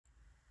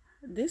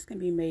this can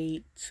be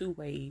made two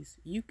ways.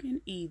 You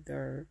can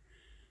either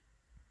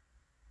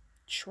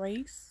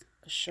trace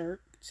a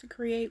shirt to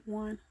create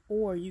one,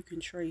 or you can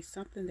trace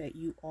something that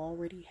you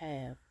already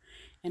have.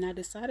 And I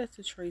decided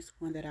to trace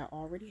one that I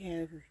already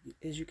have.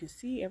 As you can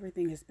see,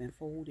 everything has been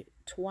folded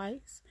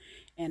twice,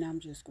 and I'm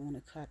just going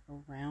to cut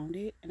around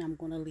it, and I'm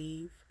going to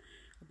leave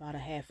about a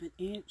half an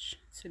inch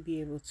to be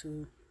able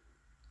to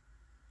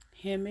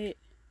hem it.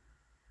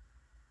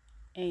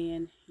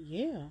 And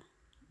yeah,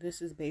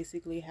 this is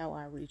basically how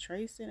I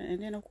retrace it,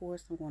 and then of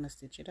course I'm going to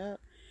stitch it up.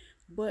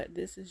 But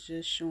this is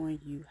just showing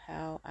you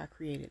how I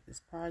created this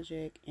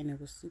project, and it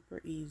was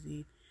super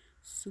easy,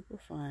 super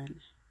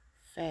fun,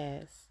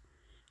 fast,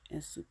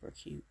 and super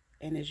cute.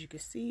 And as you can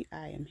see,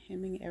 I am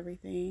hemming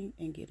everything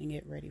and getting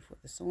it ready for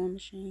the sewing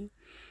machine.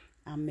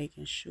 I'm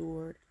making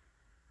sure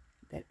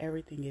that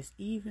everything is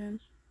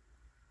even.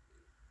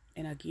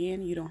 And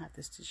again, you don't have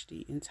to stitch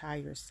the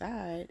entire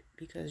side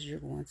because you're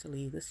going to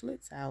leave the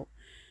slits out.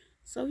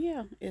 So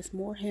yeah, it's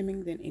more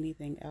hemming than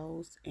anything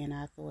else, and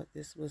I thought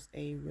this was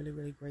a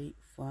really great,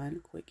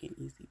 fun, quick, and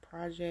easy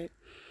project.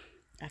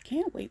 I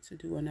can't wait to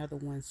do another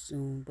one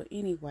soon. But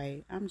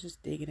anyway, I'm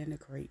just digging in the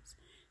crates,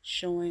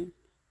 showing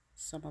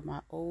some of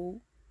my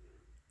old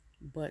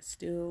but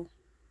still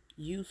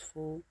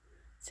useful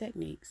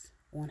techniques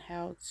on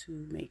how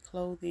to make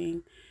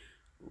clothing,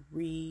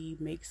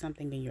 remake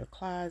something in your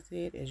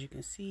closet. As you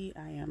can see,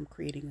 I am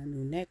creating a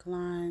new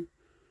neckline.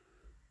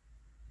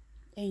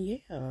 And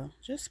yeah,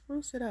 just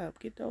spruce it up.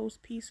 Get those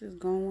pieces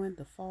going.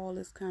 The fall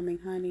is coming,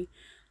 honey.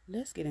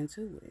 Let's get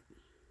into it.